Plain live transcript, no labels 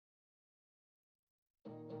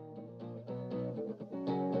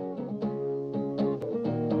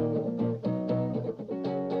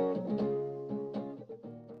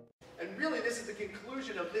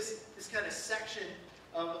conclusion of this kind of section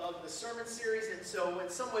of the sermon series. And so in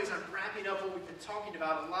some ways I'm wrapping up what we've been talking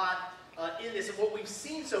about a lot in this. And what we've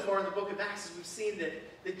seen so far in the book of Acts is we've seen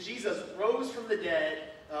that Jesus rose from the dead,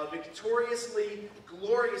 victoriously,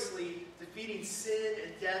 gloriously defeating sin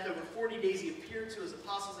and death. Over 40 days he appeared to his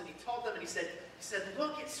apostles and he taught them and he said,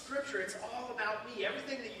 look at Scripture, it's all about me.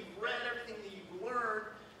 Everything that you've read, everything that you've learned,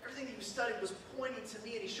 everything that you studied was pointing to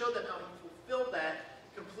me. And he showed them how he fulfilled that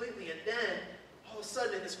completely. And then, all of a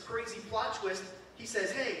sudden, in this crazy plot twist, he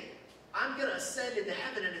says, hey, I'm going to ascend into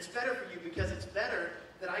heaven, and it's better for you because it's better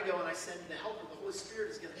that I go and I send the Helper. The Holy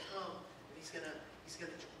Spirit is going to come, and He's going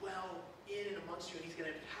to dwell in and amongst you, and He's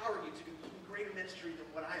going to empower you to do even greater ministry than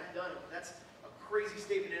what I have done. That's a crazy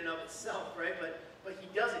statement in and of itself, right? But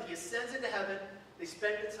He does it. He ascends into heaven. They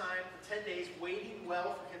spend the time for 10 days waiting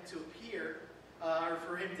well for Him to appear, or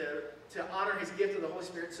for Him to honor His gift of the Holy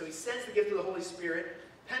Spirit. So He sends the gift of the Holy Spirit.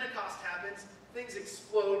 Pentecost happens. Things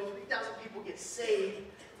explode. 3,000 people get saved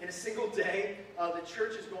in a single day. The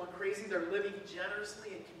church is going crazy. They're living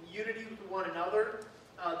generously in community with one another.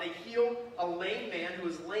 They heal a lame man who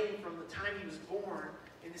was lame from the time he was born.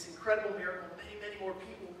 In this incredible miracle, many, many more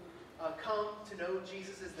people come to know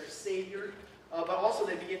Jesus as their Savior. But also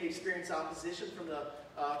they begin to experience opposition from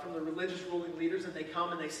the religious ruling leaders, and they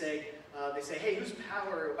come and they say, hey, whose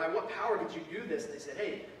power, by what power did you do this? And they said,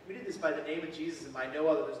 hey, we did this by the name of Jesus and by no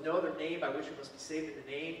other. There's no other name by which we must be saved in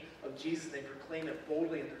the name of Jesus. And they proclaim it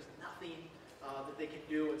boldly, and there's nothing that they can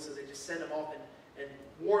do. And so they just send them off and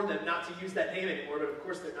warn them not to use that name anymore. But of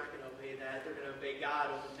course they're not going to obey that. They're going to obey God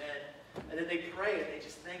over men. And then they pray and they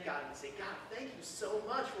just thank God and they say, God, thank you so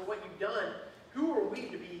much for what you've done. Who are we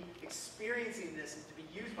to be experiencing this and to be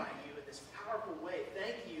used by you in this powerful way?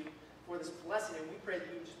 Thank you for this blessing, and we pray that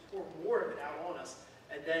you would just pour more of it out on us.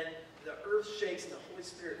 And then the earth shakes and the Holy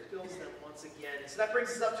Spirit fills them once again. And so that brings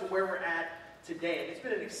us up to where we're at today. And it's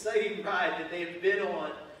been an exciting ride that they have been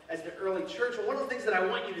on as the early church. And one of the things that I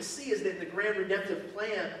want you to see is that the grand redemptive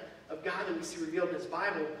plan of God that we see revealed in His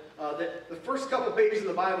Bible, that the first couple pages of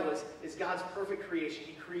the Bible is God's perfect creation.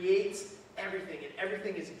 He creates everything, and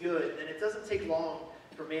everything is good. And it doesn't take long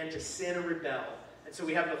for man to sin and rebel. And so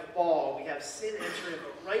we have the fall, we have sin entering,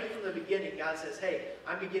 but right from the beginning, God says, hey,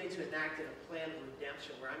 I'm beginning to enact in a plan of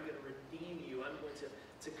redemption where I'm going to redeem you. I'm going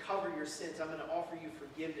to cover your sins. I'm going to offer you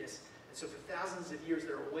forgiveness. And so for thousands of years,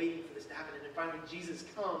 they're waiting for this to happen. And then finally, Jesus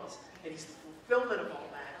comes, and He's the fulfillment of all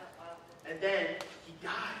that. And then He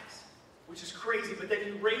dies, which is crazy, but then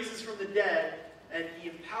He raises from the dead, and He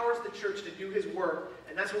empowers the church to do His work.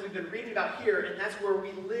 And that's what we've been reading about here, and that's where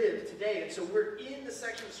we live today. And so we're in the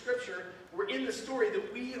section of Scripture, we're in the story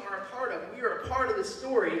that we are a part of. We are a part of the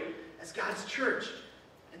story as God's church.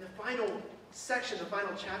 And the final section, the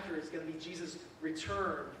final chapter is going to be Jesus'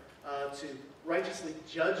 return to righteously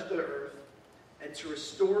judge the earth and to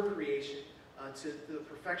restore creation to the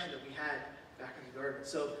perfection that we had back in the garden.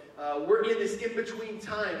 So we're in this in-between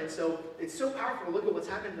time, and so it's so powerful to look at what's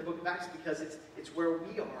happened in the book of Acts because it's where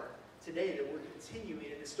we are today that we're continuing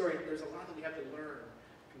in this story. There's a lot that we have to learn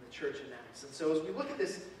from the church in Acts. And so as we look at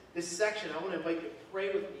this section, I want to invite you to pray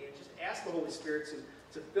with me and just ask the Holy Spirit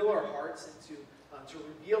to fill our hearts and to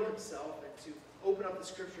reveal Himself and to open up the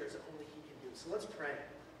Scripture as only He can do. So let's pray.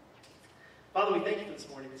 Father, we thank you for this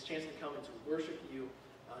morning, this chance to come and to worship you,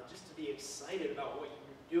 just to be excited about what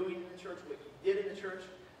you're doing in the church, what you did in the church,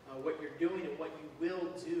 what you're doing and what you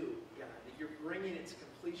will do, God, that you're bringing it to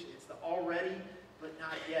completion. It's the already, but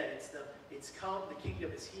not yet. It's come, the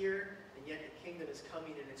kingdom is here, and yet the kingdom is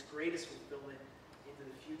coming in its greatest fulfillment into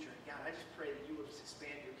the future. And God, I just pray that you will just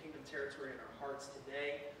expand your kingdom territory in our hearts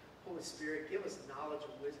today. Holy Spirit, give us knowledge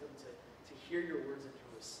and wisdom to hear your words and to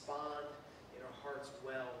respond in our hearts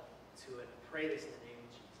well to it. I pray this in the name of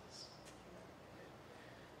Jesus.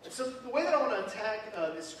 And so the way that I want to attack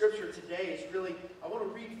this scripture today is really, I want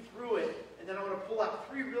to read through it, and then I want to pull out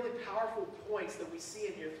three really powerful points that we see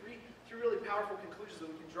in here, three really powerful conclusions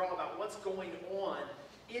that we can draw about what's going on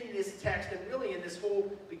in this text and really in this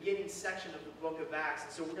whole beginning section of the book of Acts.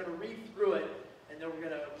 And so we're going to read through it, and then we're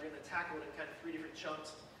going to tackle it in kind of three different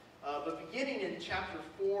chunks. But beginning in chapter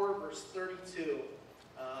 4, verse 32, you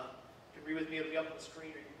can read with me, it'll be up on the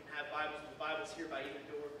screen, or you can have Bibles. The Bible's here by either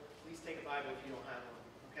door. Please take a Bible if you don't have one.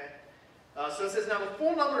 Okay? So it says, now the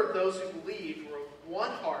full number of those who believed were of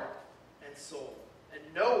one heart and soul. And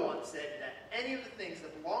no one said that any of the things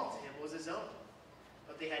that belonged to him was his own.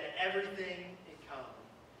 But they had everything in common.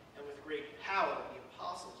 And with great power, the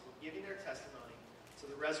apostles were giving their testimony to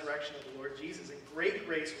the resurrection of the Lord Jesus. And great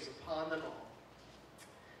grace was upon them all.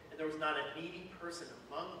 And there was not a needy person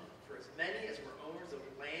among them. For as many as were owners of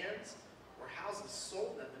lands or houses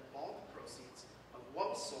sold them and bought the proceeds of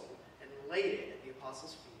what was sold, and laid it at the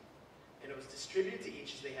apostles' feet, and it was distributed to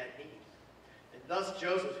each as they had need. And thus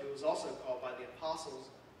Joseph, who was also called by the apostles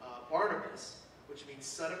Barnabas, which means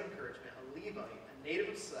son of encouragement, a Levite, a native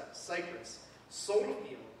of Cyprus, sold a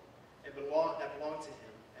field that belonged to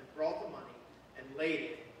him, and brought the money and laid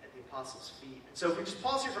it at the apostles' feet. And so if we just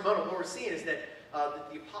pause here for a moment, what we're seeing is that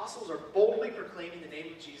the apostles are boldly proclaiming the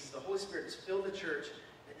name of Jesus. The Holy Spirit has filled the church,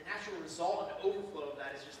 and the natural result and overflow of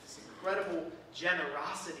that is just this incredible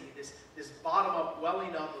generosity, this bottom-up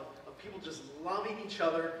welling up of people just loving each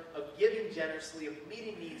other, of giving generously, of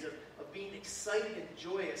meeting needs, of being excited and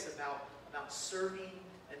joyous about serving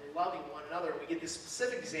and loving one another. And we get this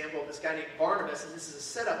specific example of this guy named Barnabas, and this is a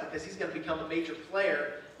setup because he's going to become a major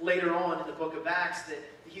player later on in the book of Acts, that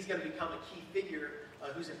he's going to become a key figure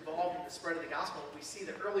who's involved in the spread of the gospel. And we see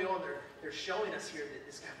that early on they're showing us here that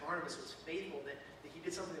this guy Barnabas was faithful, that he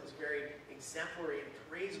did something that was very exemplary and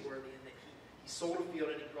praiseworthy, and that he sold a field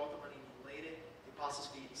and he brought the money and he laid it at the apostles'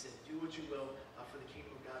 feet. He said, do what you will for the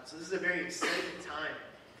kingdom of God. So this is a very exciting time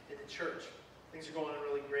in the church. Things are going on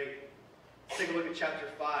really great. Let's take a look at chapter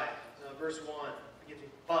 5, verse 1. It begins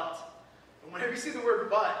with but. And whenever you see the word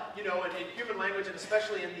but, in human language, and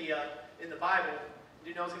especially in the Bible,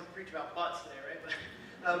 you know I was going to preach about buts today,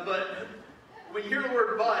 right? But when you hear the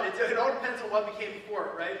word but, it all depends on what became before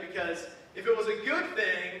it, right? Because if it was a good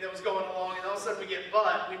thing that was going along, and all of a sudden we get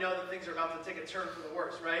but, we know that things are about to take a turn for the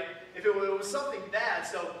worse, right? If it was something bad,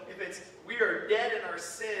 so if it's we are dead in our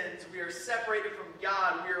sins, we are separated from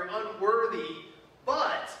God, we are unworthy,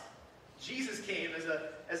 but Jesus came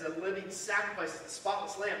as a living sacrifice, as a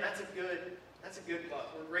spotless lamb. That's a good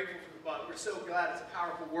but. We're grateful for the but. We're so glad. It's a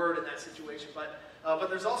powerful word in that situation. But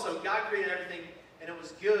there's also God created everything and it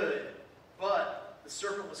was good, but the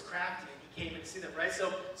serpent was crafty and he came and see them, right?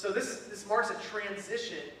 So this marks a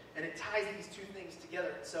transition and it ties these two things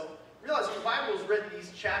together. And so realize when the Bible was written,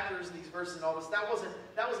 these chapters and these verses and all this, that was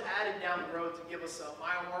added down the road to give us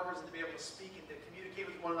mile markers and to be able to speak and to communicate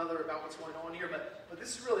with one another about what's going on here. But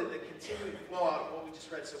this is really the continuing flow out of what we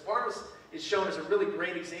just read. So Barnabas is shown as a really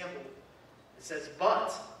great example. It says,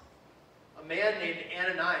 but a man named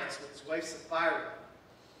Ananias with his wife Sapphira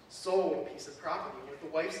sold a piece of property. And with the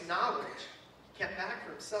wife's knowledge, he kept back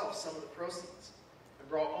for himself some of the proceeds and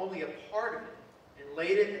brought only a part of it and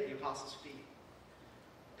laid it at the apostles' feet.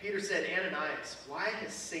 Peter said, Ananias, why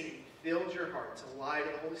has Satan filled your heart to lie to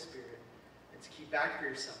the Holy Spirit and to keep back for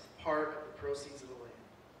yourself part of the proceeds of the land?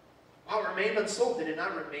 While it remained unsold, did it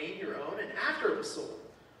not remain your own? And after it was sold,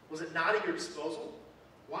 was it not at your disposal?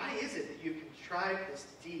 Why is it that you have contrived this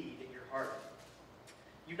deed in your heart?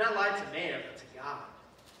 You've not lied to man, but to God.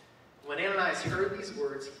 When Ananias heard these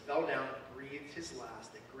words, he fell down and breathed his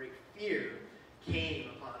last, and great fear came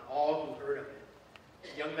upon all who heard of it.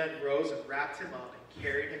 The young men rose and wrapped him up and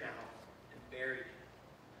carried him out and buried him.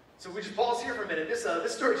 So we just pause here for a minute. This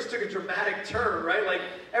story just took a dramatic turn, right? Like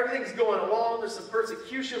everything's going along. There's some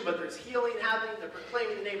persecution, but there's healing happening. They're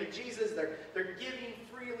proclaiming the name of Jesus. They're giving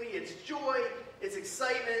freely. It's joy. It's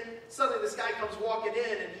excitement. Suddenly this guy comes walking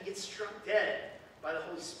in and he gets struck dead by the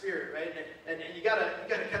Holy Spirit, right? And you gotta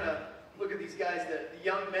kind of look at these guys, the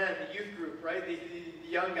young men, the youth group, right? The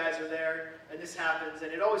young guys are there, and this happens,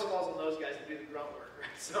 and it always falls on those guys to do the grunt work, right?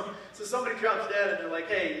 So somebody drops dead, and they're like,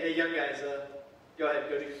 hey, young guys, go ahead,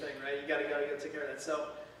 go do your thing, right? You gotta go take care of that. So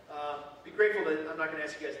be grateful that I'm not going to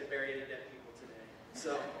ask you guys to bury any dead people today.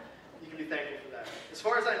 So you can be thankful for that. As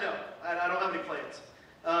far as I know, I don't have any plans.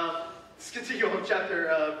 Let's continue on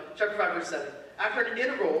chapter 5, verse 7. After an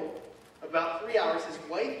interval of about 3 hours, his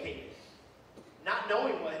wife came in, not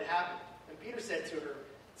knowing what had happened. And Peter said to her,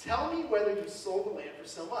 tell me whether you sold the land for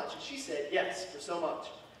so much. And she said, yes, for so much.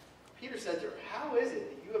 Peter said to her, how is it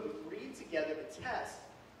that you have agreed together to test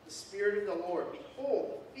the Spirit of the Lord?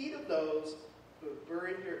 Behold, the feet of those who have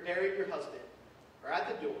buried your husband are at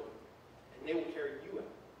the door, and they will carry you out.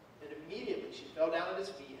 And immediately she fell down at his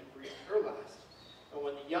feet and breathed her last. And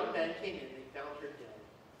when the young men came in, they found her dead.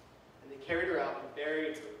 And they carried her out and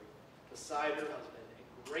buried her beside her husband.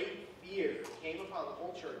 And great fear came upon the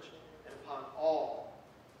whole church and upon all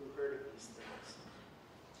who heard of these things.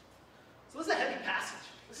 So this is a heavy passage.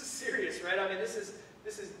 This is serious, right? I mean, this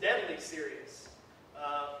is deadly serious.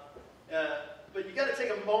 But you got to take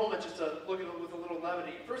a moment just to look at it with a little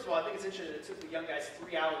levity. First of all, I think it's interesting that it took the young guys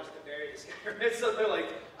 3 hours to bury this guy. Right? So they're like,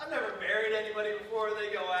 I've never buried anybody before.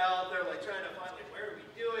 They go out. They're like trying to find, like, where do we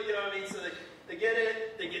do it? You know what I mean? So they get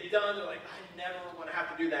it. They get done. They're like, I never want to have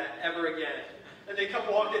to do that ever again. And they come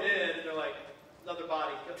walking in, and they're like, another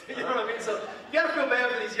body. You know what I mean? So you got to feel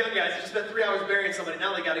bad for these young guys. They just spent 3 hours burying somebody.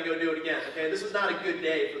 Now they got to go do it again. Okay, this was not a good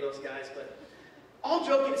day for those guys. But all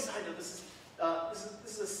joking aside, though, this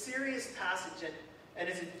is a serious passage, And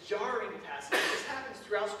it's a jarring passage. This happens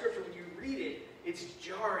throughout Scripture. When you read it, it's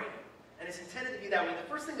jarring. And it's intended to be that way. The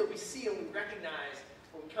first thing that we see and we recognize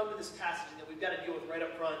when we come to this passage and that we've got to deal with right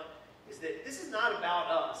up front is that this is not about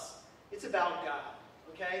us. It's about God.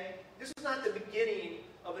 Okay? This is not the beginning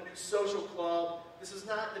of a new social club. This is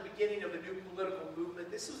not the beginning of a new political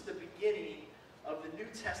movement. This is the beginning of the New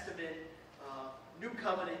Testament, New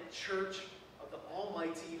Covenant church of the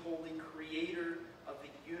Almighty, Holy Creator of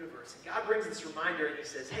the universe. And God brings this reminder and he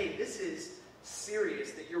says, hey, this is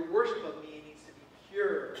serious, that your worship of me needs to be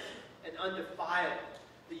pure and undefiled.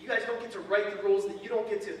 That you guys don't get to write the rules, that you don't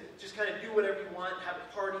get to just kind of do whatever you want, have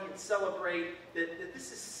a party and celebrate. That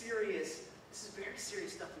this is serious. This is very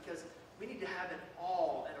serious stuff because we need to have an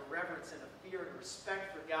awe and a reverence and a fear and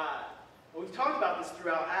respect for God. Well, we've talked about this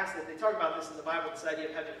throughout Acts, that they talk about this in the Bible, this idea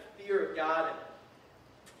of having a fear of God.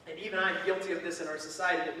 And even I'm guilty of this in our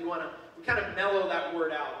society, that we kind of mellow that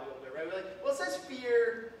word out a little bit, right? We're like, well, it says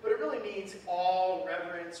fear, but it really means awe,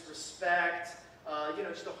 reverence, respect,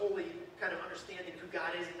 just a holy kind of understanding of who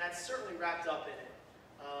God is, and that's certainly wrapped up in it.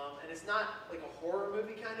 And it's not like a horror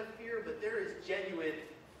movie kind of fear, but there is genuine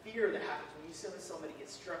fear that happens when you see somebody get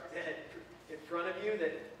struck dead in front of you.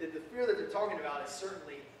 That the fear that they're talking about is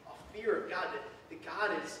certainly a fear of God. That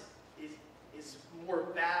God is more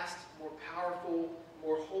vast, more powerful,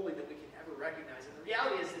 more holy than we can ever recognize. And the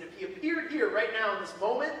reality is that if he appeared here right now in this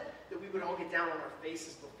moment, that we would all get down on our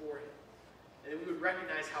faces before him. And that we would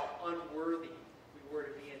recognize how unworthy we were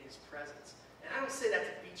to be in his presence. And I don't say that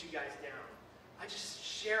to beat you guys down. I just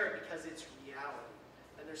share it because it's reality.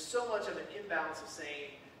 And there's so much of an imbalance of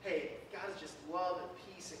saying, hey, God is just love and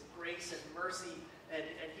peace and grace and mercy, and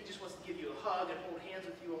he just wants to give you a hug and hold hands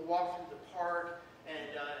with you and walk through the park,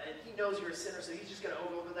 and he knows you're a sinner, so he's just going to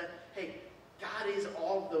overlook that. Hey, God is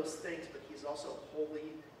all of those things, but he's also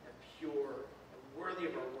holy and pure and worthy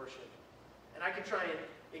of our worship. And I can try and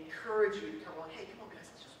encourage you to come on, hey, come on guys,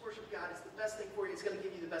 let's just worship God. It's the best thing for you. It's going to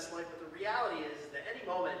give you the best life. But the reality is that any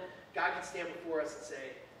moment, God can stand before us and say,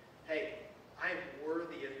 hey, I am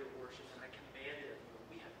worthy of your worship, and I command it of you. And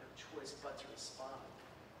we have no choice but to respond.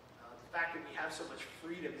 The fact that we have so much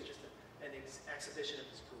freedom is just an exhibition of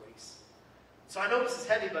his grace. So I know this is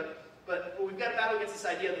heavy, but we've got to battle against this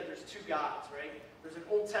idea that there's two gods, right? There's an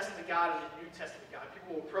Old Testament God and a New Testament God.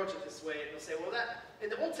 People will approach it this way, and they'll say, well,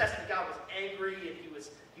 in the Old Testament, God was angry, and he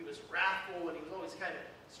was wrathful, and he was always kind of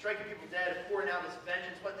striking people dead and pouring out his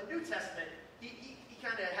vengeance. But in the New Testament, he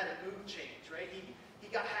kind of had a mood change, right? He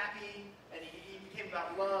got happy, and he became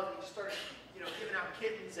about love, and he just started giving out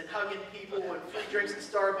kittens and hugging people and free drinks at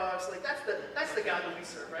Starbucks. Like that's the God that we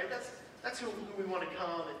serve, right? That's who we want to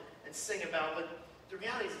come and sing about. But the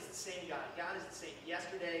reality is it's the same God. God is the same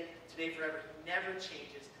yesterday, today, forever. He never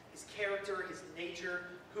changes. His character, his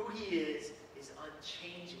nature, who he is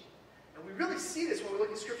unchanging. And we really see this when we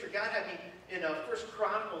look at Scripture. God had me in 1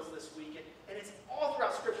 Chronicles this week, and it's all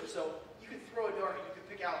throughout Scripture. So you can throw a dart and you can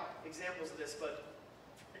pick out examples of this. But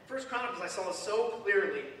in 1 Chronicles, I saw this so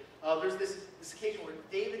clearly. There's this occasion where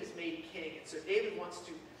David is made king. And so David wants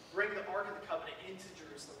to bring the Ark of the Covenant into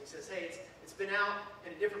Jerusalem. He says, hey, it's been out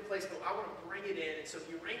in a different place, but I want to bring it in. And so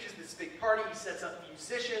he arranges this big party. He sets up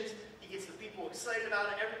musicians. He gets the people excited about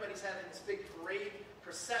it. Everybody's having this big parade,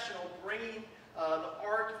 processional, bringing the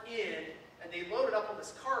Ark in. And they load it up on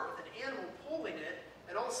this cart with an animal pulling it.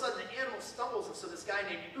 And all of a sudden, the animal stumbles, and so this guy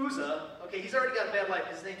named Uzzah, okay, he's already got a bad life.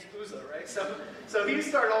 His name's Uzzah, right? So he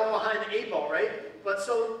started all behind the 8 ball, right? But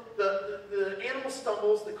so the animal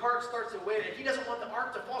stumbles, the cart starts to wave, and he doesn't want the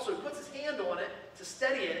ark to fall, so he puts his hand on it to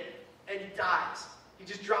steady it, and he dies. He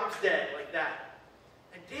just drops dead like that.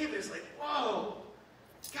 And David is like, whoa,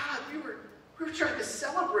 God, we were trying to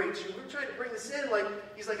celebrate you. We were trying to bring this in.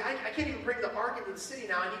 He's like, I can't even bring the ark into the city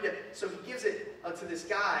now. I need to. So he gives it to this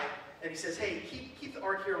guy. And he says, hey, keep the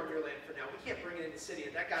ark here on your land for now. We can't bring it in the city.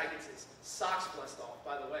 And that guy gets his socks blessed off,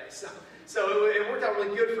 by the way. So it worked out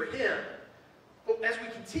really good for him. But as we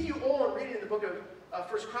continue on reading in the book of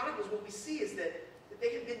 1 Chronicles, what we see is that they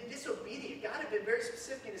had been disobedient. God had been very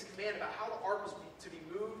specific in his command about how the ark was to be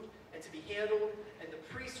moved and to be handled. And the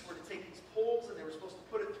priests were to take these poles, and they were supposed to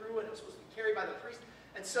put it through, and it was supposed to be carried by the priest.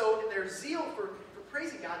 And so in their zeal for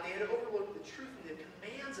praising God, they had overlooked the truth and the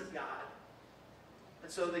commands of God. And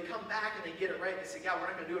so they come back and they get it right. They say, God, we're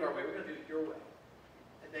not going to do it our way. We're going to do it your way.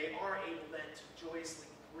 And they are able then to joyously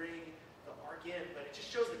bring the ark in. But it just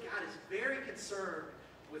shows that God is very concerned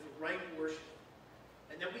with right worship.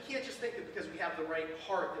 And that we can't just think that because we have the right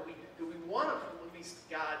heart, that we want to please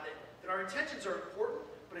God, that our intentions are important,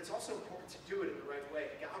 but it's also important to do it in the right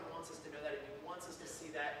way. God wants us to know that, and he wants us to see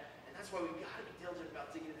that. And that's why we've got to be diligent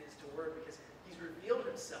about digging into his word, because he's revealed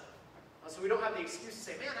himself. So we don't have the excuse to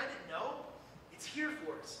say, man, I didn't know. It's here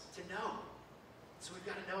for us to know. So we've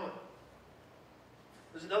got to know it.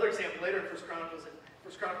 There's another example later in 1 Chronicles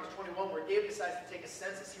 21 where David decides to take a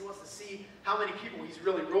census. He wants to see how many people he's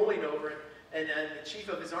really ruling over. And the chief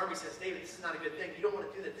of his army says, David, this is not a good thing. You don't want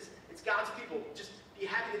to do that. It's God's people. Just be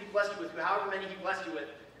happy that he blessed you with however many he blessed you with.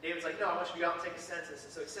 And David's like, no, I want you to go out and take a census.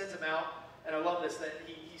 And so he sends him out. And I love this, that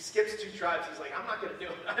he skips 2 tribes. He's like, I'm not going to do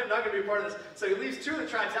it. I'm not going to be a part of this. So he leaves 2 of the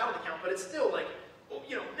tribes out of the count. But it's still like,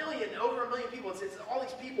 over 1 million people. It's all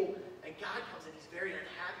these people. And God comes in. He's very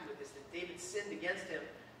unhappy with this, that David sinned against him.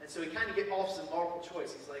 And so he kind of gets offers a multiple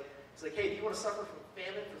choice. He's like, hey, do you want to suffer from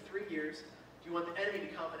famine for 3 years? Do you want the enemy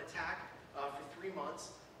to come and attack for 3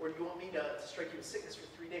 months? Or do you want me to strike you with sickness for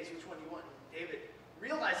 3 days? Which one do you want? And David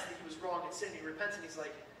realizes that he was wrong and sinned. He repents and he's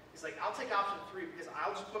like, I'll take option 3 because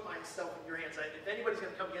I'll just put myself in your hands. If anybody's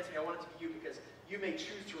going to come against me, I want it to be you because you may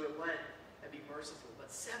choose to relent and be merciful. But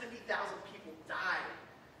 70,000 people died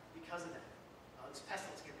because of that. This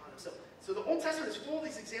pestilence came upon them. So the Old Testament is full of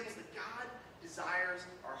these examples that God desires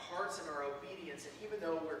our hearts and our obedience. And even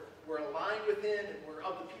though we're aligned with him and we're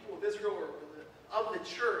of the people of Israel or of the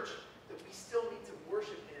church, that we still need to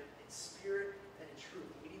worship him in spirit and in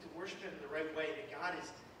truth. We need to worship him in the right way, that God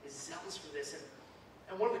is zealous for this.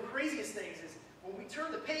 And one of the craziest things is when we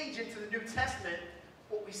turn the page into the New Testament,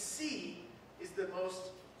 what we see is the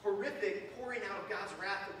most horrific pouring out of God's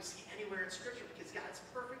wrath that we see anywhere in Scripture, because God's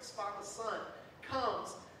perfect, spotless Son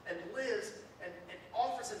comes and lives and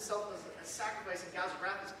offers himself as a sacrifice, and God's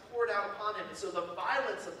wrath is poured out upon him. And so the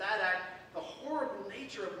violence of that act, the horrible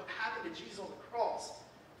nature of what happened to Jesus on the cross,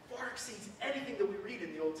 far exceeds anything that we read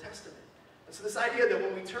in the Old Testament. And so this idea that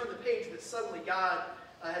when we turn the page, that suddenly God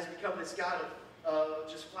has become this God of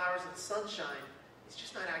just flowers and sunshine, is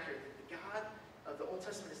just not accurate. The God of the Old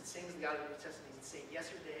Testament is the same as the God of the New Testament. He's the same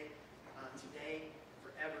yesterday, today,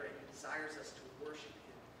 forever, and he desires us to worship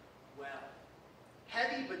him well.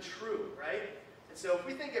 Heavy but true, right? And so if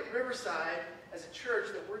we think at Riverside as a church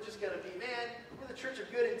that we're just going to be, we're the church of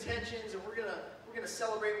good intentions, and we're going to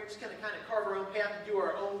celebrate, we're just going to kind of carve our own path and do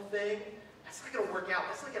our own thing, that's not going to work out.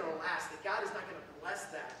 That's not going to last. That God is not going to bless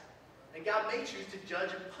that. And God may choose to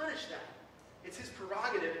judge and punish that. It's his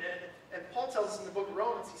prerogative. And Paul tells us in the book of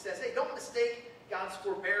Romans, he says, hey, don't mistake God's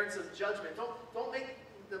forbearance of judgment. Don't make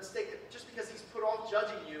the mistake that just because he's put off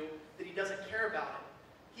judging you, that he doesn't care about it.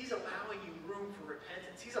 He's allowing you room for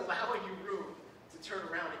repentance. He's allowing you room to turn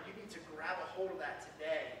around, and you need to grab a hold of that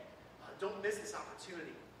today. Don't miss this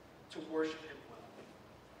opportunity to worship him well.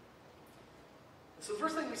 And so the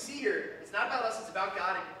first thing we see here, it's not about us, it's about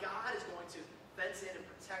God, and God is going to fence in and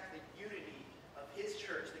protect the unity of his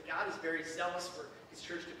church, that God is very zealous for his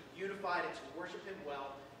church to be unified and to worship him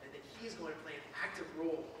well, and that he is going to play an active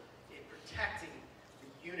role in protecting the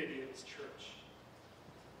unity of his church.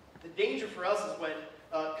 The danger for us is when,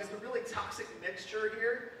 because the really toxic mixture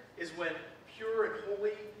here is when pure and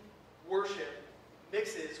holy worship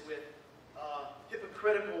mixes with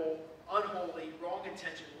hypocritical, unholy,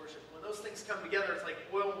 wrong-intentioned worship. When those things come together, it's like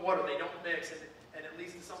oil and water. They don't mix, and it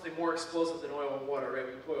leads to something more explosive than oil and water, right?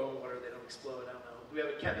 We put oil and water, they don't explode. I don't know. Do we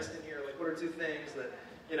have a chemist in here? Like, what are 2 things that,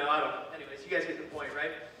 I don't know. Anyways, you guys get the point,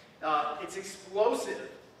 right? It's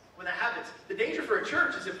explosive when that happens. The danger for a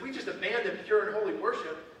church is if we just abandon pure and holy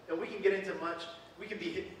worship, then we can get into we can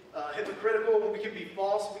be hypocritical, we can be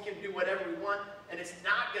false, we can do whatever we want, and it's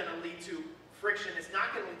not going to lead to friction. It's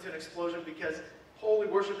not going to lead to an explosion, because holy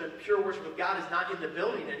worship and pure worship of God is not in the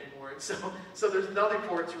building anymore. And so there's nothing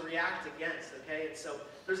for it to react against, okay? And so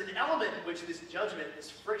there's an element in which this judgment,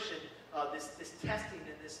 this friction, this testing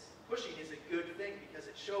and this pushing is a good thing, because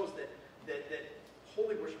it shows that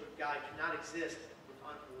holy worship of God cannot exist with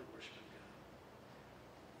unholy worship of God.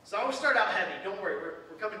 So I will start out heavy. Don't worry, we're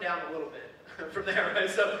coming down a little bit from there, right?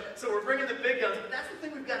 So we're bringing the big guns, but that's the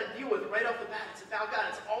thing we've got to deal with right off the bat. It's about God.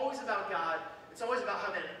 It's always about God. It's always about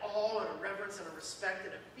having an awe and a reverence and a respect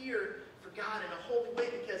and a fear for God in a holy way,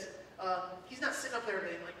 because he's not sitting up there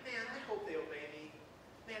being like, man, I hope they obey me.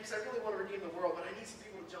 Man, because I really want to redeem the world, but I need some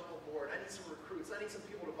people to jump on board. I need some recruits. I need some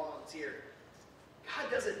people to volunteer. God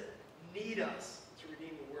doesn't need us to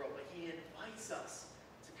redeem the world, but he invites us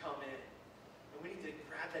to come in. And we need to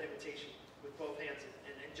grab that invitation with both hands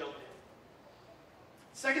and jump in.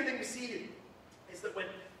 Second thing we see is that when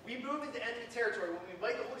we move into enemy territory, when we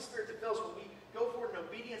invite the Holy Spirit to fill us, when we go forward in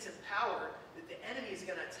obedience and power, that the enemy is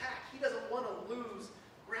going to attack. He doesn't want to lose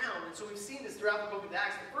ground. And so we've seen this throughout the book of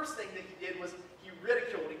Acts. The first thing that he did was he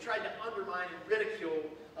ridiculed. He tried to undermine and ridicule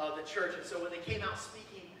the church. And so when they came out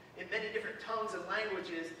speaking in many different tongues and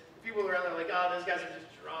languages, the people around there were like, oh, those guys are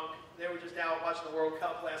just drunk. They were just out watching the World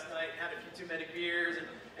Cup last night and had a few too many beers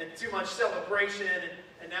and too much celebration.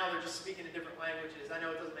 And now they're just speaking in different languages. I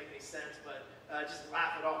know it doesn't make any sense, but just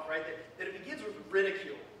laugh it off, right? That it begins with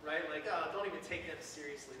ridicule, right? Like, oh, don't even take them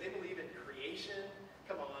seriously. They believe in creation.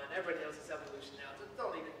 Come on, everybody knows it's evolution now.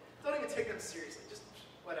 Don't even take them seriously. Just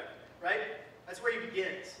whatever, right? That's where he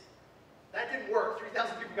begins. That didn't work.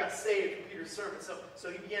 3,000 people got saved from Peter's sermon, so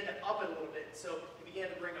he began to up it a little bit. So he began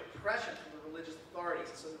to bring oppression from the religious authorities.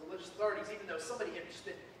 And so the religious authorities, even though somebody had just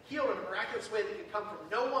been healed in a miraculous way that could come from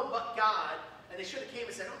no one but God, and they should have came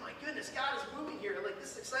and said, oh my goodness, God is moving here. Like,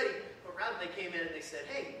 this is exciting. But rather they came in and they said,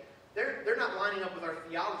 hey, they're not lining up with our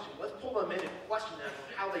theology. Let's pull them in and question them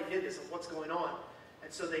on how they did this and what's going on. And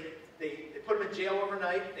so they put them in jail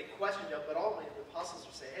overnight. They questioned them, but ultimately the apostles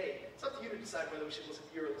would say, hey, it's up to you to decide whether we should listen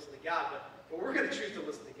to you or listen to God. But we're going to choose to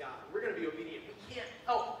listen to God. We're going to be obedient. We can't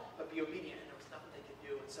help but be obedient. And there was nothing they could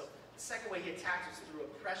do. And so the second way he attacked was through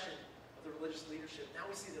oppression of the religious leadership. Now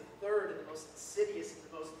we see the third and the most insidious and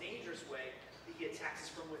the most dangerous way that he attacks us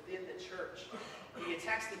from within the church. He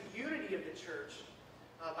attacks the unity of the church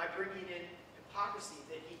by bringing in hypocrisy.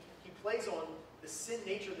 That he plays on the sin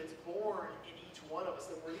nature that's born in each one of us.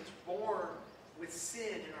 That we're each born with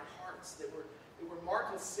sin in our hearts. That we're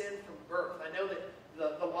marked with sin from birth. I know that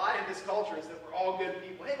the lie of this culture is that we're all good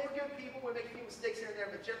people. Hey, we're good people. We make a few mistakes here and there,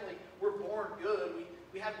 but generally we're born good.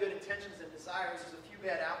 We have good intentions and desires. There's a few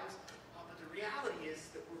bad apples. But the reality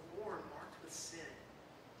is that we're born marked with sin.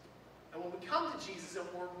 And when we come to Jesus and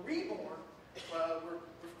we're reborn, we're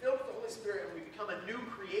filled with the Holy Spirit and we become a new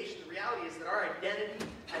creation. The reality is that our identity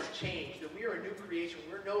has changed. That we are a new creation.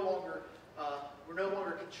 We're no longer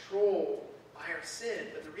controlled by our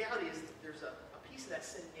sin. But the reality is that there's a piece of that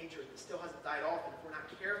sin nature that still hasn't died off, and if we're not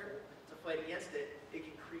careful to fight against it, it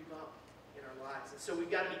can creep up in our lives. And so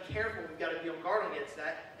we've got to be careful. We've got to be on guard against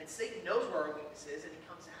that. And Satan knows where our weakness is, and he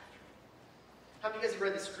comes after it. How many of you guys have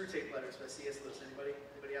read the Screw Tape Letters by C.S. Lewis? Anybody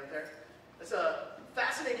out there? It's a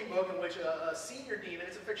fascinating book in which a senior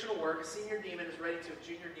demon, it's a fictional work, a senior demon is writing to a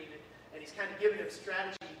junior demon, and he's kind of giving him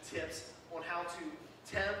strategy tips on how to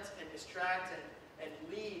tempt and distract and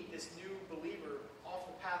lead this new believer off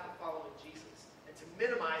the path of following Jesus, and to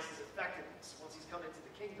minimize his effectiveness once he's come into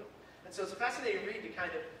the kingdom. And so it's a fascinating read to kind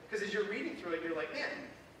of, because as you're reading through it, you're like, man,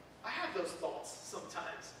 I have those thoughts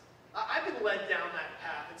sometimes. I've been led down that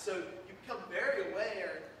path. And so you become very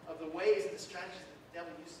aware of the ways and the strategies that the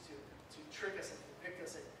devil uses to trick us and convict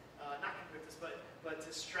us, and not convict us, but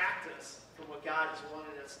distract us from what God has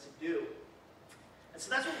wanted us to do. And so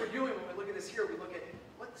that's what we're doing when we look at this here. We look at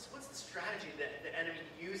what's the strategy that the enemy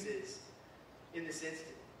uses in this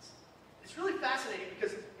instance. It's really fascinating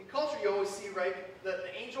because in culture you always see, right, the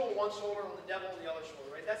angel on one shoulder and the devil on the other shoulder,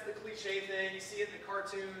 right? That's the cliche thing. You see it in the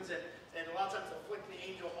cartoons, and a lot of times they'll flick the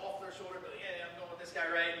angel off their shoulder, but yeah, I'm going with this guy,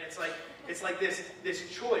 right? And it's like this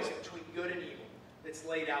choice between good and evil that's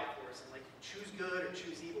laid out for us, and like choose good or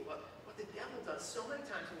choose evil. But what the devil does so many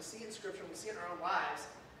times, when we see it in Scripture, when we see it in our own lives,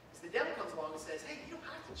 is the devil comes along and says, hey, you don't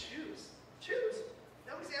have to choose. Choose.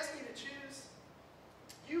 Nobody's asking you to choose.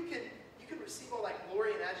 You can receive all that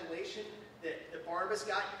glory and adulation that Barnabas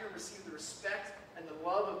got. You can receive the respect and the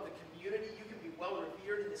love of the community. You can be well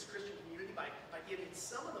revered in this Christian community by giving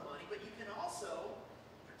some of the money, but you can also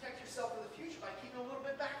protect yourself in the future by keeping a little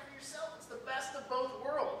bit back for yourself. It's the best of both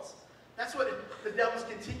worlds. That's what the devil's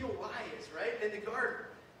continual lie is, right? In the garden,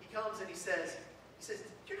 he comes and he says,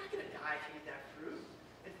 you're not going to die if you eat that fruit.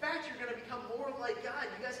 In fact, you're going to become more like God.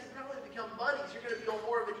 You guys can probably become buddies. You're going to be on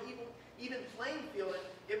more of an even playing field. And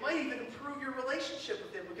it might even improve your relationship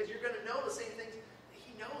with him because you're going to know the same things that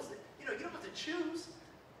he knows. That you don't have to choose,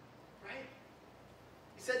 right?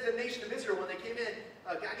 He said to the nation of Israel when they came in,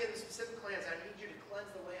 God gave them specific plans. I need you to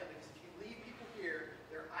cleanse the land because if you leave people here,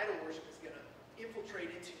 their idol worship is going to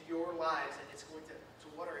infiltrate into your lives and it's going to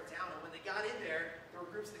water it down. And when they got in there were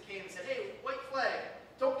groups that came and said, hey, white flag,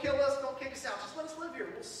 don't kill us, don't kick us out. Just let us live here.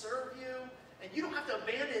 We'll serve you. And you don't have to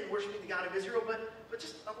abandon worshiping the God of Israel, but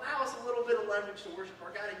just allow us a little bit of leverage to worship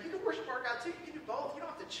our God. And you can worship our God too. You can do both. You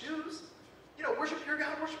don't have to choose. Worship your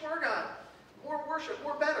God, worship our God. More worship,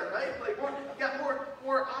 more better, right? You've got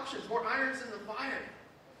more options, more irons in the fire.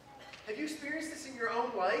 Have you experienced this in your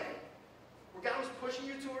own life? Where God was pushing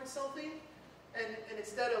you towards something, and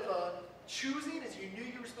instead of choosing as you knew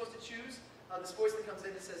you were supposed to choose, this voice that comes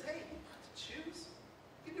in and says, hey, you don't have to choose.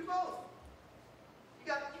 You can do both. You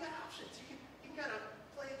got options. You can kind of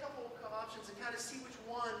play a couple of options and kind of see which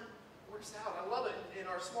one works out. I love it. In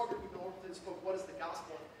our small group, we've been working through this book, What is the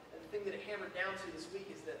Gospel? And the thing that it hammered down to this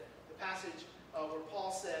week is that the passage where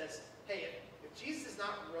Paul says, hey, if Jesus is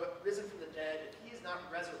not risen from the dead, if he is not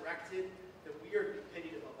resurrected, then we are to be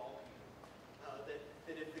pitied above all people.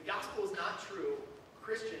 That if the gospel is not true,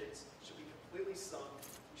 Christians should be completely sunk.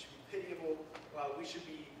 We should be pitiable. We should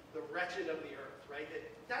be the wretched of the earth, right?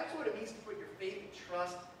 That's what it means to put your faith and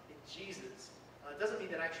trust in Jesus. It doesn't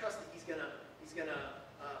mean that I trust that He's gonna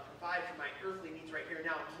provide for my earthly needs right here and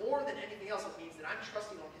now. More than anything else, it means that I'm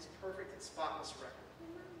trusting on His perfect and spotless record.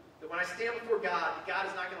 That when I stand before God, God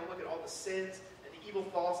is not going to look at all the sins and the evil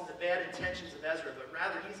thoughts and the bad intentions of Ezra, but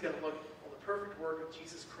rather He's going to look on the perfect work of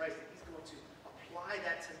Jesus Christ, and He's going to apply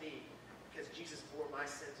that to me because Jesus bore my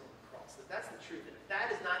sins on the cross. That's the truth. And if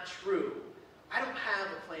that is not true, I don't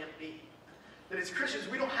have a plan B. That as Christians,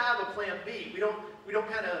 we don't have a plan B. We don't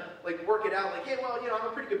kind of like work it out like, hey, well, I'm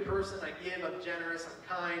a pretty good person. I give, I'm generous, I'm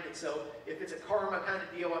kind. And so if it's a karma kind of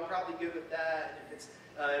deal, I'm probably good with that. And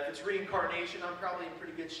if it's reincarnation, I'm probably in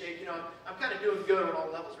pretty good shape. I'm kind of doing good on all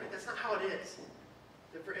levels, right? That's not how it is.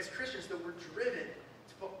 That as Christians, that we're driven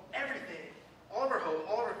to put everything, all of our hope,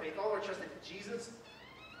 all of our faith, all of our trust into Jesus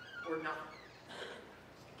or nothing.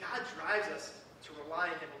 God drives us to rely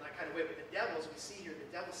on Him in that kind of way. But the devil, as we see here,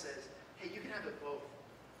 the devil says, hey, you can have it both.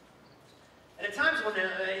 And at times when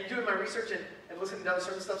in doing my research and listening to other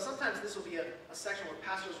certain stuff, sometimes this will be a section where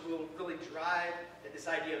pastors will really drive at this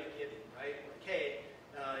idea of giving, right? Like, hey,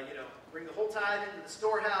 bring the whole tithe into the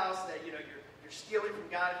storehouse, that, you're stealing from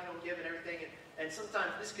God if you don't give and everything. And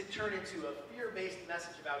sometimes this could turn into a fear-based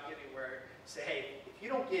message about giving where you say, hey, if you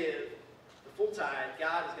don't give the full tithe,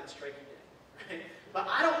 God is going to strike you dead, right? But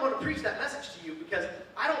I don't want to preach that message to you because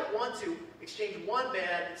I don't want to exchange one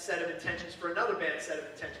bad set of intentions for another bad set of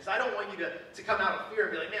intentions. I don't want you to come out of fear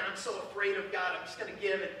and be like, man, I'm so afraid of God, I'm just going to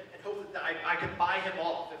give and hope that I can buy Him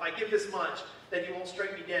off. If I give this much, then He won't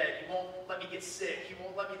strike me dead. He won't let me get sick. He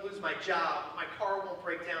won't let me lose my job. My car won't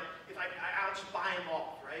break down. If I'll just buy Him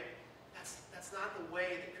off, right? That's not the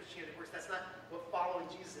way that Christianity works. That's not what following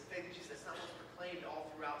Jesus and faith in Jesus, that's not what's proclaimed all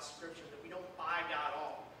throughout Scripture, that we don't buy God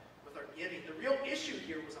off with our giving. The real issue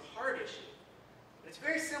here was a heart issue. And it's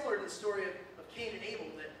very similar to the story of Cain and Abel,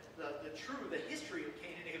 that the history of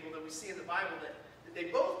Cain and Abel that we see in the Bible, that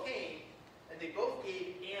they both came and they both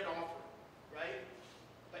gave an offering, right?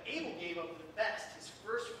 But Abel gave up the best, his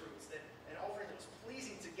first fruits, an offering that was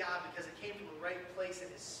pleasing to God because it came from the right place in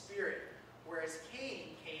his spirit. Whereas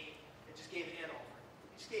Cain came and just gave an offering.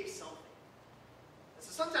 He just gave something. And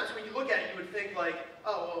so sometimes when you look at it, you would think like,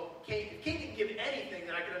 oh, well, if Cain didn't give anything,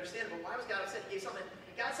 then I could understand it. But why was God upset? He gave something.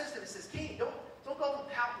 And God says to him, He says, Cain, don't go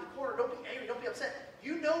and pout in the corner. Don't be angry. Don't be upset.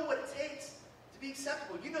 You know what it takes to be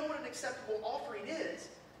acceptable. You know what an acceptable offering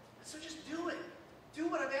is. And so just do it.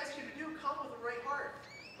 Do what I've asked you to do. Come with a right heart.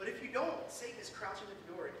 But if you don't, Satan is crouching at the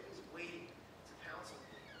door and he's waiting to pounce on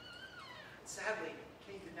you. And sadly,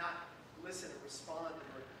 Cain did not listen or respond in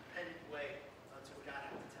a repentant way to what God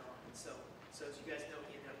had to tell him. And so as you guys know,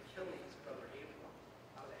 he ended up killing his brother Abel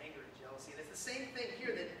out of anger and jealousy. And it's the same thing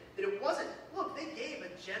here, that it wasn't, look, they gave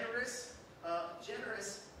a generous,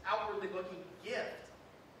 outwardly looking gift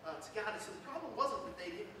to God. And so the problem wasn't that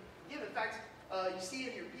they didn't give. In fact, you see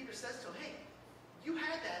in here, Peter says to him, hey, you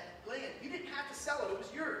had that land. You didn't have to sell it. It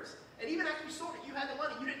was yours. And even after you sold it, you had the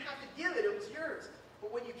money. You didn't have to give it. It was yours.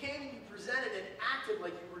 But when you came and you presented and acted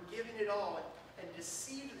like you were giving it all and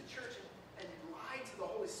deceived the church and lied to the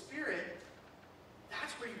Holy Spirit,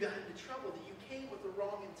 that's where you got into trouble, that you came with the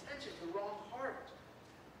wrong intentions, the wrong heart.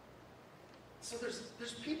 So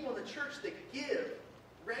there's people in the church that give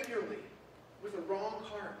regularly with a wrong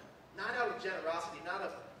heart, not out of generosity, not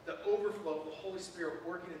of the overflow of the Holy Spirit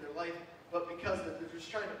working in their life, but because they're just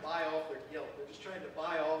trying to buy off their guilt. They're just trying to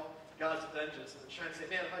buy off God's vengeance. And they're trying to say,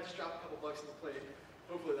 man, if I just drop a couple bucks in the plate,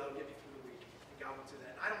 hopefully that'll get me through the week. And God will do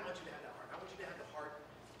that. And I don't want you to have that heart. I want you to have the heart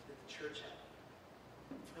that the church had.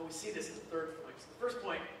 And we see this in the third point. So the first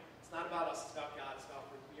point, it's not about us, it's about God. It's about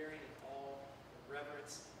revering and awe and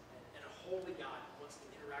reverence and a holy God who wants to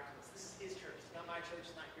interact with us. This is His church. It's not my church.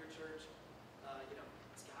 It's not your church.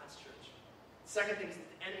 It's God's church. The second thing is that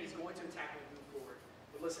the enemy is going to attack when we move forward.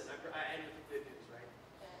 But listen, I end with the good news, right?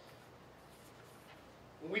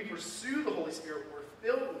 When we pursue the Holy Spirit, when we're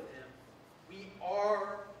filled with Him, we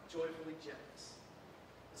are joyfully generous.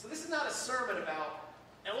 So this is not a sermon about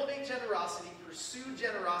elevate generosity, pursue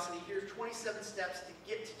generosity. Here's 27 steps to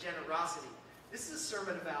get to generosity. This is a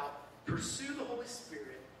sermon about pursue the Holy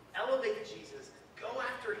Spirit, elevate Jesus, go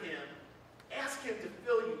after Him, ask Him to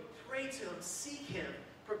fill you, pray to Him, seek Him,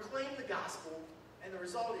 proclaim the gospel, and the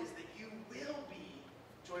result is that you will be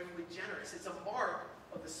joyfully generous. It's a mark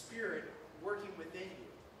of the Spirit working within you.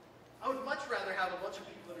 I would much rather have a bunch of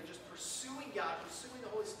people that are just pursuing God, pursuing the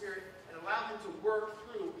Holy Spirit, and allow Him to work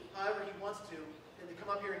through however He wants to, than to come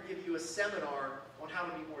up here and give you a seminar on how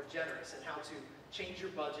to be more generous and how to change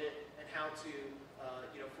your budget and how to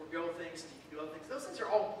forego things so you can do other things. Those things are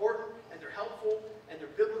all important and they're helpful and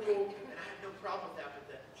they're biblical, and I have no problem with that. But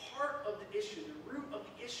the heart of the issue, the root of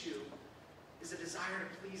the issue,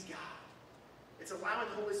 allowing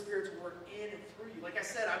the Holy Spirit to work in and through you. Like I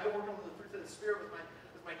said, I've been working on the fruit of the Spirit with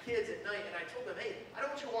my kids at night, and I told them, hey, I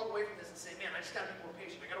don't want you to walk away from this and say, man, I just got to be more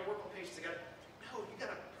patient. I got to work on patience. No, you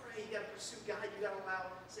got to pray. You got to pursue God. You got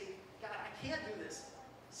to say, God, I can't do this.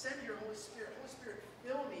 Send your Holy Spirit. Holy Spirit,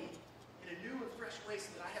 fill me in a new and fresh way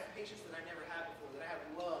so that I have patience that I never had before, that I have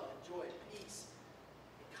love and joy and peace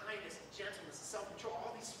and kindness and gentleness and self-control,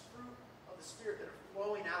 all these fruit of the Spirit that are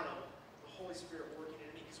flowing out of the Holy Spirit working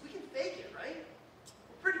in me. Because we can fake it, right?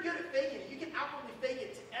 We're pretty good at faking it. You can outwardly fake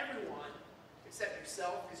it to everyone except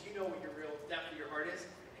yourself, because you know what your real depth of your heart is.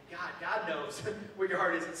 And God knows where your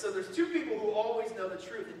heart is. And so there's two people who always know the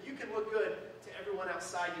truth. And you can look good to everyone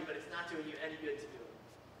outside you, but it's not doing you any good to do it.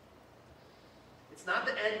 It's not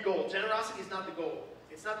the end goal. Generosity is not the goal.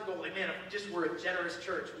 It's not the goal. Like, man, if we just were a generous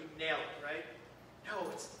church, we'd nail it, right? No,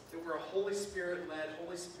 it's that we're a Holy Spirit-led,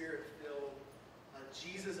 Holy Spirit-filled,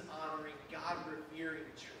 Jesus-honoring, God-revering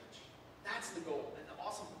church. That's the goal. And the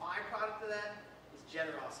awesome byproduct of that is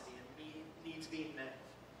generosity and needs being met.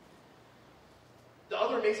 The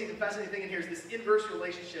other amazing and fascinating thing in here is this inverse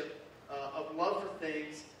relationship of love for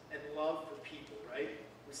things and love for people, right?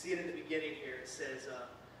 We see it in the beginning here. It says,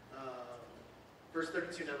 verse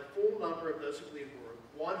 32, now the full number of those who believed were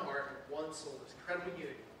one heart and one soul. There's incredible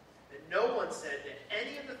unity. And no one said that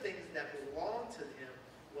any of the things that belonged to him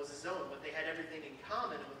was his own, but they had everything in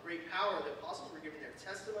common. And with great power, the apostles were giving their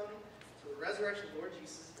testimony to the resurrection of the Lord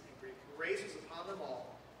Jesus, and great grace was upon them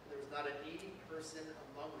all. And there was not a needy person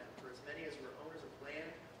among them, for as many as were owners of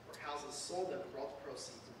land or houses sold them and brought the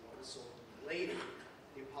proceeds of what was sold and laid it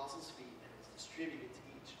at the apostles' feet, and it was distributed to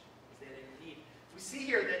each as they had any need. We see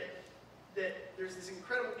here that there's this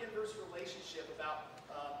incredible inverse relationship about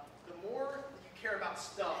the more that you care about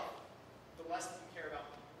stuff, the less that you care about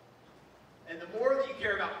people. And the more that you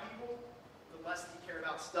care about people, the less that you care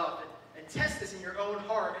about stuff. And test this in your own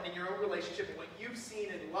heart and in your own relationship and what you've seen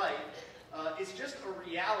in life. It's just a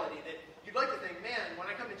reality that you'd like to think, man, when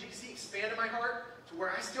I come to GC, expanded my heart to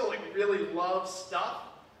where I still really love stuff.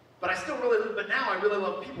 But now I really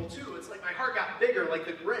love people too. It's like my heart got bigger, like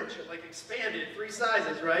the Grinch. It expanded 3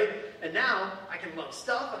 sizes, right? And now I can love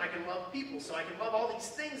stuff and I can love people. So I can love all these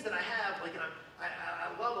things that I have. And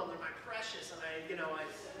I love them. They're my precious. And I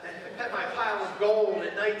pet my pile of gold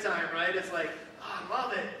at nighttime, right? It's like, oh, I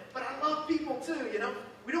love it. But I love people too,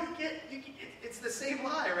 We don't get, it's the same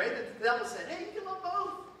lie, right? That the devil said, hey, you can love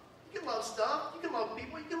both. You can love stuff. You can love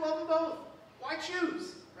people. You can love them both. Why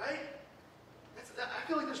choose, right? I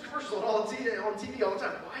feel like there's commercials on TV all the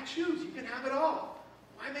time. Why choose? You can have it all.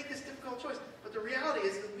 Why make this difficult choice? But the reality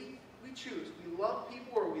is that we choose. We love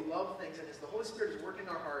people or we love things. And as the Holy Spirit is working in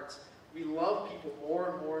our hearts, we love people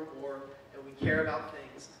more and more and more. And we care about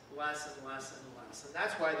things less and less and less. And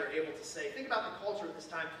that's why they're able to say, think about the culture at this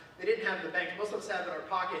time. They didn't have the bank. Most of us have in our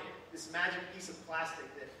pocket this magic piece of plastic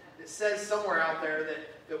that says somewhere out there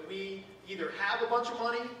that we either have a bunch of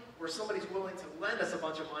money or somebody's willing to lend us a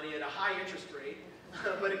bunch of money at a high interest rate,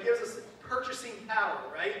 but it gives us purchasing power,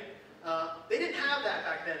 right? They didn't have that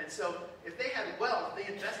back then, and so if they had wealth, they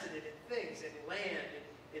invested it in things, in land,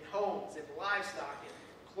 in homes, in livestock, in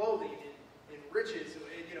clothing, in riches,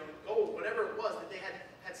 in gold, whatever it was, that they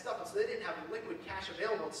had stuff, and so they didn't have liquid cash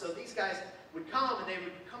available. And so these guys would come, and they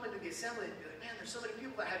would come into the assembly and be like, man, there's so many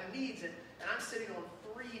people that have needs, and I'm sitting on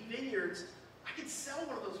 3 vineyards. I could sell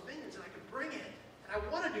one of those vineyards, and I could bring it. I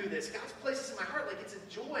want to do this. God's placed this in my heart. It's a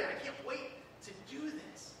joy. I can't wait to do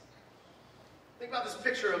this. Think about this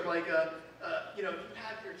picture of if you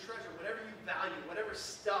have your treasure, whatever you value, whatever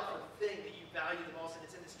stuff or thing that you value the most, and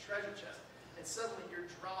it's in this treasure chest, and suddenly you're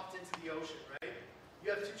dropped into the ocean, right?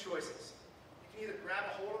 You have 2 choices. You can either grab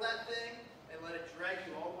a hold of that thing and let it drag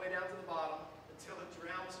you all the way down to the bottom until it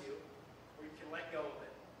drowns you, or you can let go of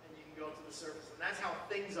it, and you can go to the surface. And that's how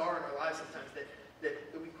things are in our lives sometimes, that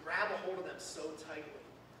we grab a hold of them so tightly,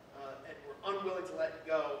 and we're unwilling to let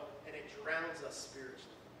go, and it drowns us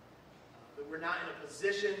spiritually. That we're not in a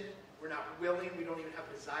position, we're not willing, we don't even have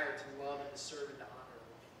a desire to love and to serve and to honor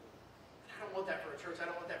other people. And I don't want that for a church, I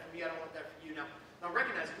don't want that for me, I don't want that for you. Now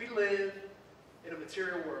recognize, we live in a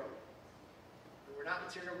material world, and we're not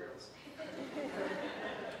material girls.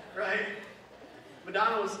 Right?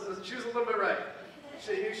 Madonna she was a little bit right.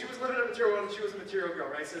 She was living in a material world, and she was a material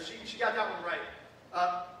girl, right? So she got that one right.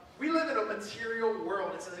 We live in a material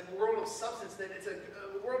world. It's a world of substance. It's a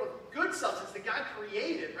world of good substance that God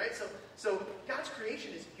created, right? So God's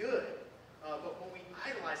creation is good. But when we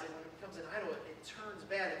idolize it, when it becomes an idol, it turns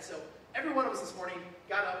bad. And so every one of us this morning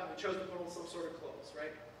got up and we chose to put on some sort of clothes,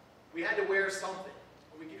 right? We had to wear something.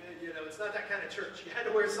 it's not that kind of church. You had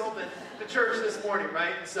to wear something to church this morning,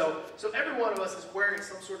 right? And so every one of us is wearing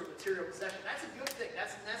some sort of material possession. That's a good thing.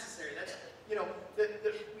 That's necessary. That's,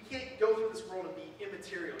 we can't go through this world and be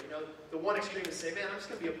immaterial. The one extreme is say, man, I'm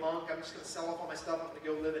just going to be a monk. I'm just going to sell off all my stuff. I'm going to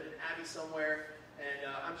go live in an abbey somewhere.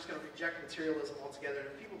 And I'm just going to reject materialism altogether.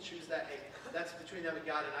 And if people choose that, hey, that's between them and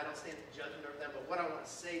God, and I don't stand in judgment of them. But what I want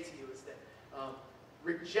to say to you is that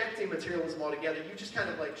rejecting materialism altogether, you just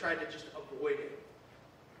kind of like tried to just avoid it.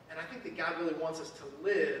 And I think that God really wants us to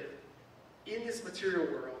live in this material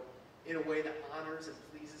world in a way that honors and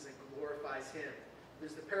pleases and glorifies Him.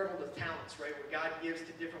 There's the parable of talents, right, where God gives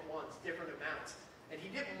to different ones, different amounts. And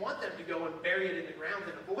He didn't want them to go and bury it in the ground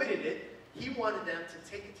and avoided it. He wanted them to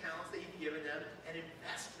take the talents that He'd given them and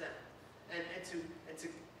invest them, and to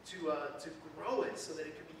grow it so that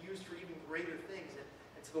it could be used for even greater things.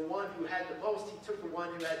 And to the one who had the most, He took the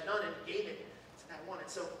one who had none and gave it to that one.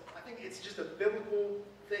 And so I think it's just a biblical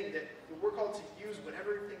thing that we're called to use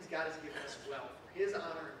whatever things God has given us well for His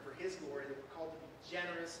honor and for His glory. That we're called to be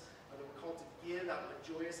generous, or that we're called to give out of a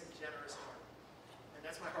joyous and generous heart. And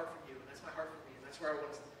that's my heart for you, and that's my heart for me, and that's where I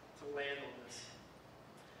want us to land on this.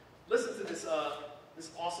 Listen to this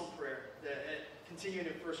awesome prayer that continued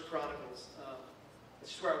in 1 Chronicles.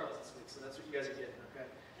 That's just where I was this week, so that's what you guys are getting, okay?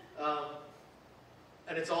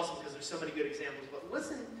 And it's awesome because there's so many good examples. But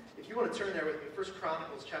listen, if you want to turn there with me, 1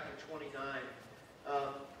 Chronicles chapter 29.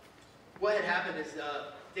 What had happened is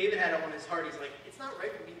David had on his heart, he's like, it's not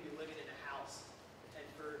right for me to be living in a house and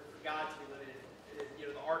for God to be living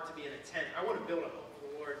in the ark to be in a tent. I want to build a home for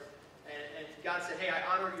the Lord. And God said, hey, I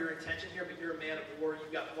honor your intention here, but you're a man of war.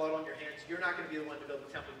 You've got blood on your hands. You're not going to be the one to build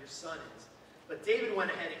the temple. Your son is. But David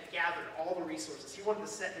went ahead and gathered all the resources. He wanted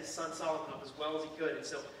to set his son Solomon up as well as he could. And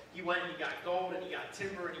so he went and he got gold and he got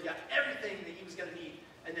timber and he got everything that he was going to need.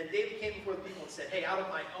 And then David came before the people and said, hey, out of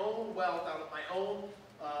my own wealth, out of my own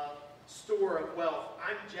store of wealth,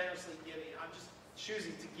 I'm generously giving. I'm just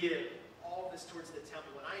choosing to give all this towards the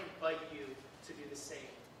temple. And I invite you to do the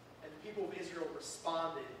same. And the people of Israel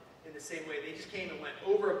responded in the same way. They just came and went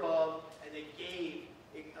over above, and they gave,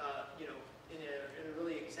 in a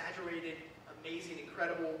really exaggerated, amazing,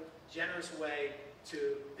 incredible, generous way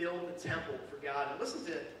to build the temple for God. And listen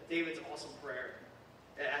to David's awesome prayer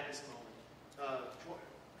at this moment.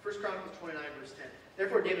 1 Chronicles 29, verse 10.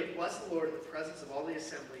 Therefore David blessed the Lord in the presence of all the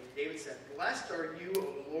assembly. David said, blessed are you,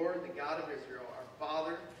 O Lord, the God of Israel, our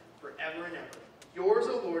Father, forever and ever. Yours,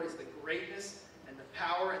 O Lord, is the greatness and the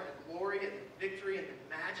power and the glory and the victory and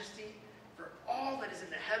the majesty, for all that is in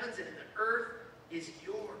the heavens and in the earth is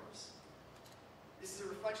yours. This is a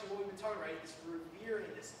reflection of what we've been talking about, this revering,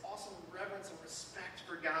 this awesome reverence and respect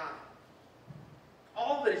for God.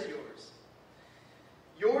 All of it is yours.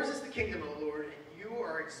 Yours is the kingdom, O Lord, and you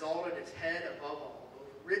are exalted as head above all.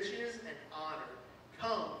 Both riches and honor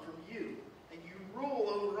come from you, and you rule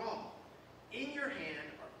over all. In your hand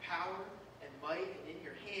are power and might, and in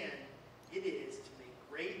your hand it is to make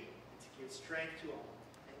great and to give strength to all.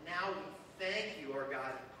 And now we thank you, our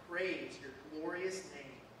God, and praise your glorious name.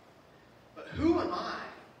 But who am I,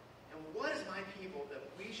 and what is my people, that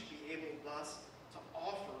we should be able thus to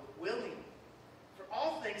offer willingly? For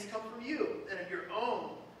all things come from you, and of your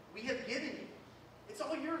own we have given you. It's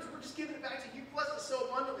all yours. We're just giving it back to you. You blessed us so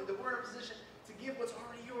abundantly that we're in a position to give what's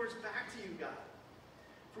already yours back to you, God.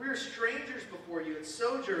 For we are strangers before you and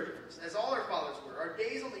sojourners, as all our fathers were. Our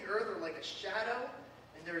days on the earth are like a shadow,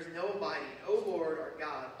 and there is no abiding. O Lord, our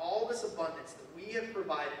God, all this abundance that we have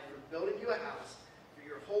provided for building you a house for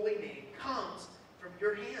your holy name comes from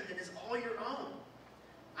your hand and is all your own.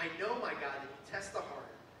 I know, my God, that you test the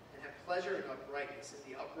heart and have pleasure in uprightness.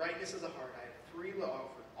 In the uprightness of the heart I have freely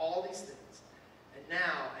offered all these things. And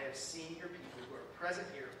now I have seen your people who are present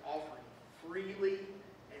here offering freely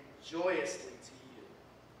and joyously to you.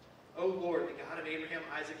 O Lord, the God of Abraham,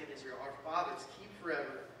 Isaac, and Israel, our fathers, keep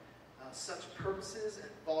forever such purposes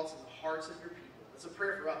and thoughts in the hearts of your people. That's a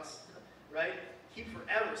prayer for us, right? Keep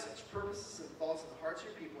forever such purposes and thoughts in the hearts of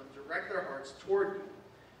your people and direct their hearts toward you.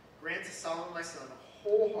 Grant to Solomon, my son, a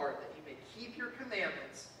whole heart that he may keep your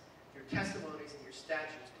commandments, your testimonies, and your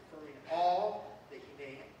statutes, confirming all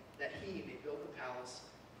that he may build the palace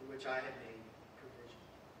for which I have made provision.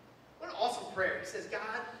 What an awesome prayer. He says,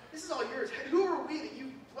 God, this is all yours. Who are we that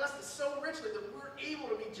you blessed us so richly that we're able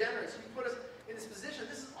to be generous? You put us in this position.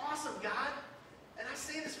 This is awesome, God. And I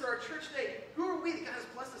say this for our church today. Who are we that God has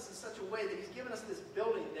blessed us in such a way that he's given us this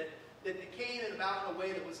building that came about in a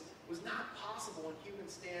way that was not possible in human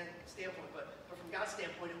standpoint, but from God's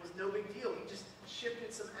standpoint, it was no big deal. He just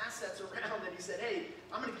shifted some assets around and he said, hey,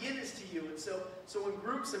 I'm going to give this to you. And so when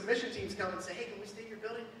groups and mission teams come and say, hey, can we stay in your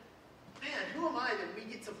building? man, who am I that we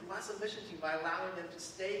get to bless a mission team by allowing them to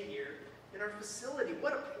stay here in our facility?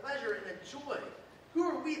 What a pleasure and a joy. Who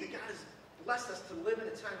are we that God has blessed us to live in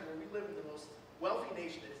a time where we live in the most wealthy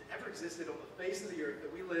nation that has ever existed on the face of the earth,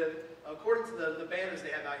 that we live, according to the banners they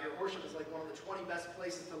have out here, Horsham is like one of the 20 best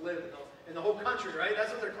places to live in the whole country, right? That's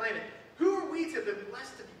what they're claiming. Who are we to have been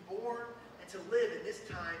blessed to be born and to live in this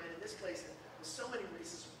time and in this place and with so many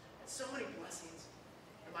races and so many blessings?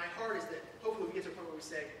 And my heart is that hopefully we get to a point where we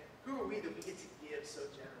say, who are we that we get to give so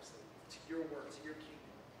generously to your work, to your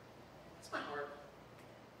kingdom? That's my heart.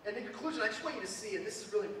 And in conclusion, I just want you to see, and this is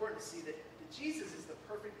really important to see, that Jesus is the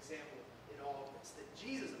perfect example in all of this. That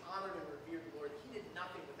Jesus honored and revered the Lord. That he did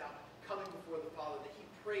nothing without coming before the Father. That he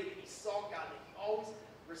prayed, that he sought God, that he always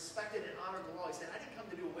respected and honored the law. He said, I didn't come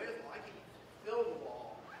to do away with the law. I came to fulfill the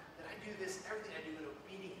law. That I do this, everything I do in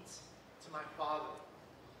obedience to my Father.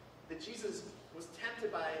 That Jesus was tempted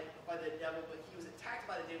by the devil, but he was attacked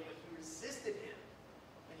by the devil, but he resisted him.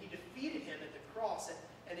 And he defeated him at the cross.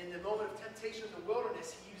 And in the moment of temptation in the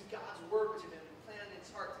wilderness, he used God's word to him and planted in his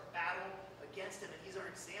heart to battle against him. And he's our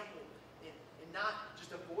example in not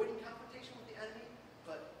just avoiding confrontation with the enemy,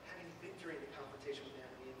 but having victory in the confrontation with the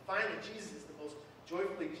enemy. And finally, Jesus is the most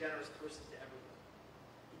joyfully generous person to ever live.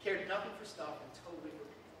 He cared nothing for stuff and totally for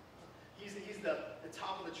people. He's the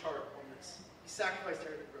top of the chart on this. He sacrificed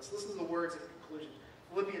everything for us. Listen to the words in conclusion.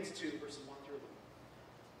 Philippians 2, verses 1 through 11.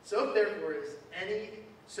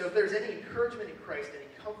 So if there's any encouragement in Christ, any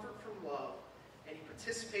comfort from love, any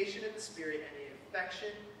participation in the Spirit, any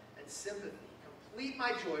affection and sympathy, complete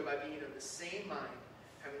my joy by being of the same mind,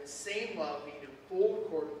 having the same love, being in full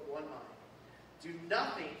accord with one mind. Do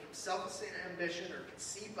nothing from selfish ambition or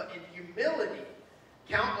conceit, but in humility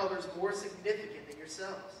count others more significant than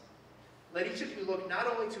yourselves. Let each of you look not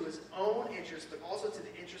only to his own interests, but also to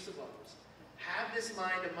the interests of others. Have this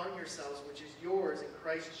mind among yourselves, which is yours in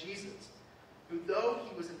Christ Jesus, who, though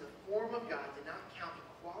he was in the form of God, did not count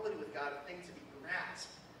equality with God a thing to be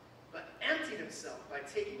grasped, but emptied himself by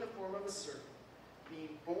taking the form of a servant,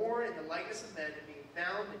 being born in the likeness of men and being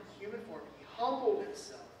found in human form. He humbled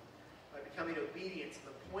himself by becoming obedient to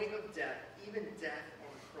the point of death, even death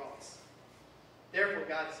on the cross. Therefore,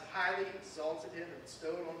 God has highly exalted him and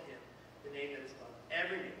bestowed on him the name that is above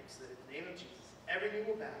every name, so that in the name of Jesus, every knee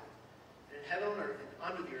will bow, and in heaven, on earth, and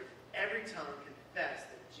under the earth, every tongue confess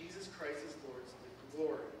that Jesus Christ is Lord, to the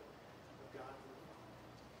glory